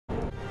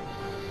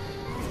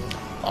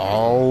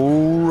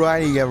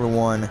Alrighty,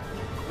 everyone.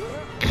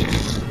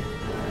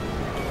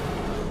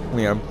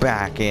 We are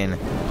back in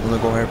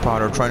Lego Harry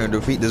Potter trying to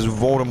defeat this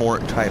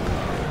Voldemort type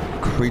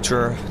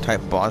creature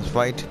type boss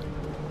fight.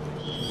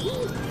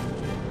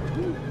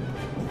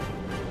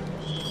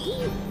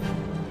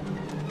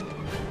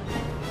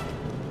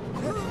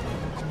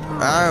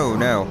 Oh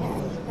no.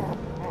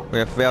 We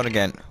have failed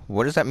again.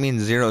 What does that mean,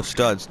 0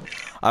 studs?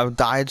 I've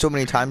died so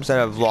many times that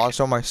I've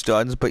lost all my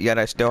studs, but yet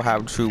I still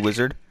have True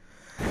Wizard.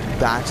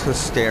 That's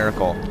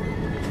hysterical.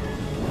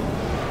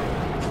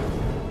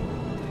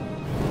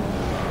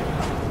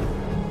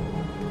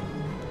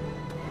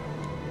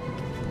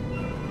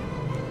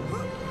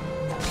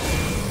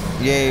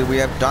 Yay, we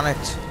have done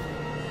it.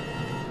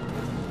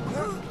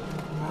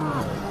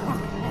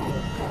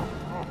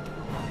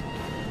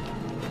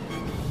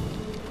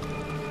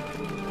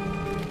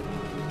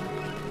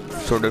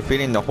 So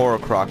defeating the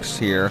Horcrux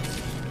here.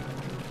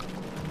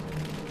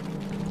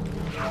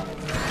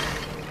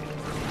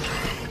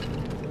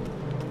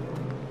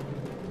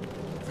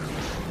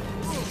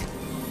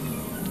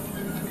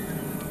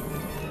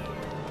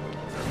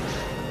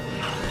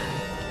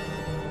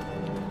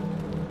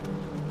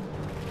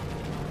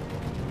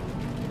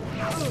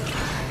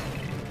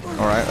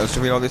 Alright, let's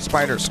defeat all these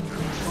spiders.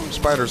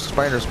 Spiders.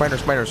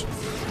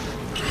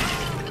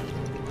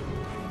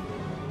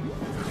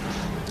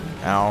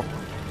 Ow.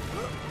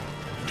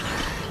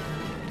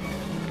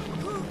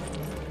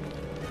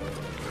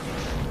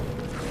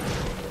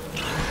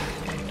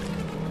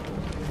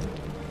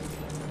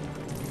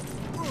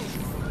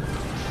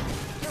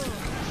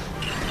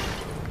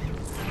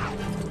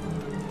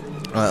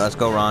 Alright, let's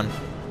go, Ron.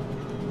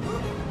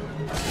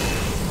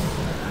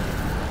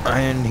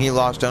 And he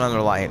lost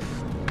another life.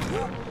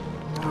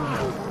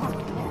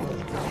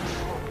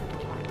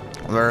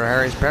 Where are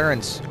Harry's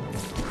parents?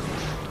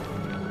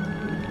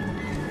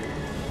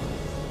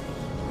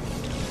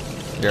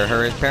 There are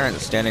Harry's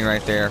parents standing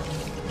right there.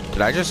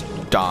 Did I just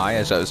die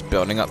as I was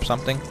building up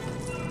something?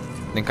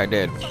 I think I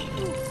did.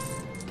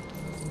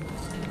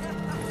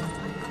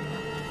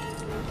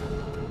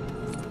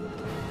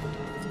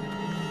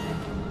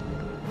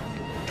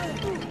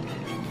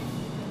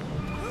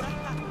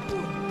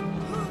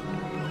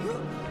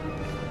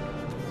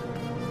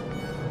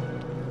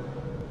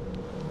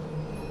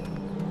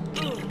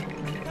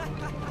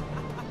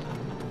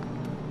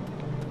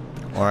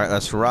 Alright,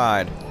 let's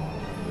ride.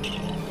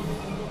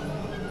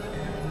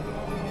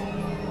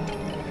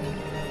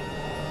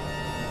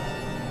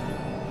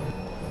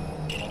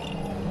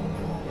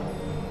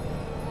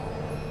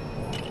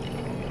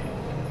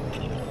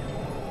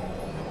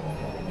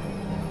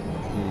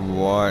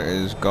 What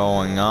is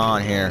going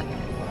on here?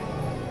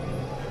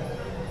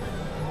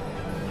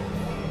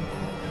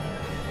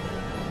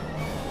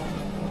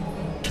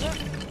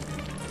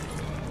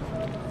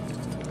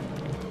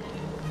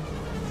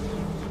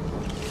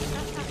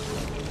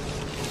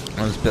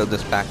 Let's build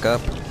this back up.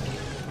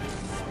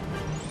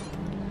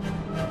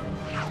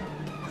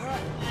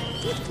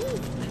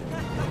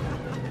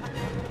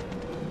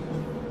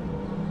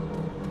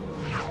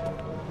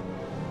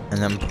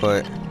 And then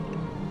put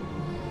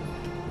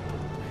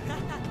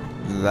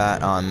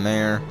that on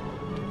there.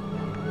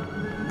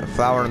 The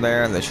flower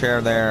there, the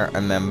chair there,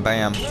 and then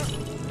bam.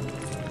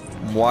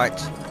 What?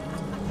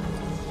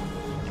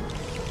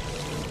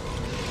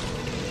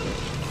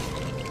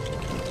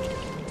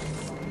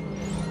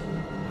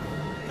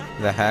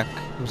 The heck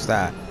was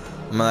that?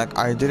 I'm like,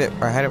 I did it.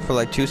 I had it for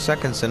like 2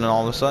 seconds, and then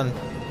all of a sudden,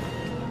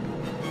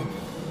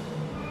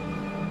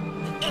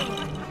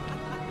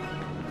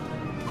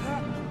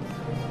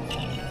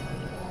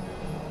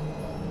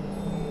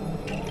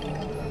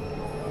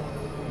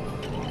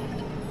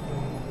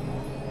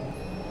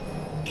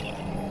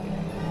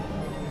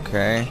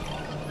 okay.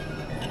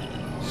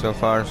 So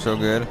far, so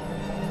good.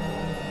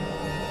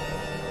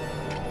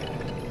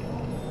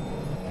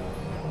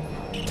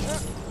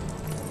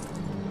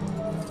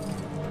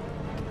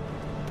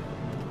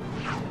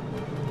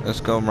 Let's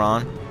go,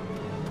 Ron.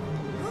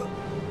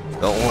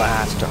 The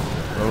last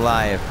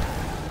life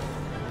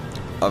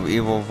of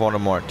evil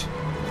Voldemort.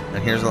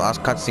 And here's the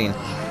last cutscene.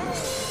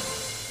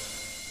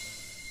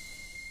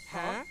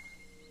 Huh?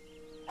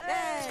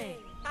 Hey!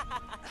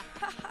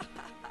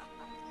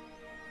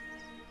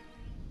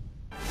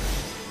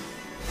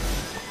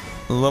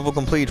 Level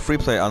complete, free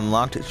play,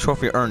 unlocked,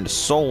 trophy earned,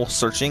 soul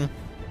searching.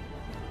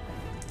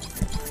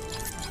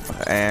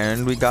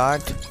 And we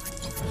got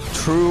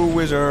True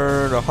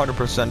Wizard,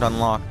 100%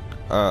 unlocked,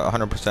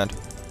 100%.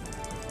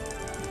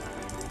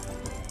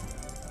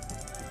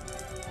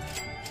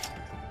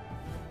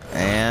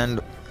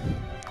 And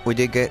we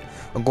did get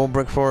a gold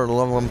brick for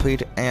level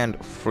complete and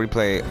free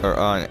play,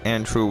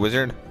 and True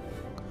Wizard.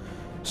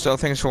 So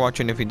thanks for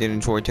watching. If you did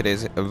enjoy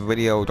today's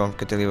video, don't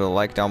forget to leave a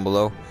like down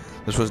below.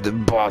 This was the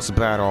boss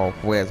battle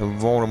with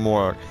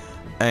Voldemort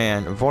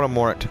and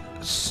Voldemort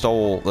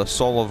Soul, the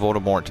soul of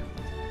Voldemort.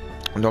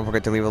 And don't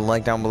forget to leave a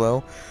like down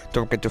below.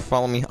 Don't forget to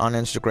follow me on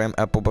Instagram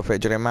at Boba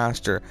Fett Jedi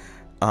Master,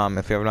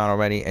 if you have not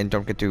already. And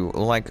don't forget to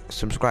like,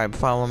 subscribe,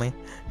 follow me.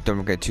 Don't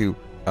forget to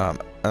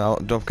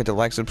Don't forget to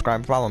like,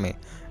 subscribe, follow me.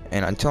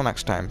 And until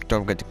next time,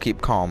 don't forget to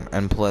keep calm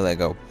and play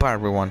Lego. Bye,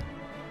 everyone.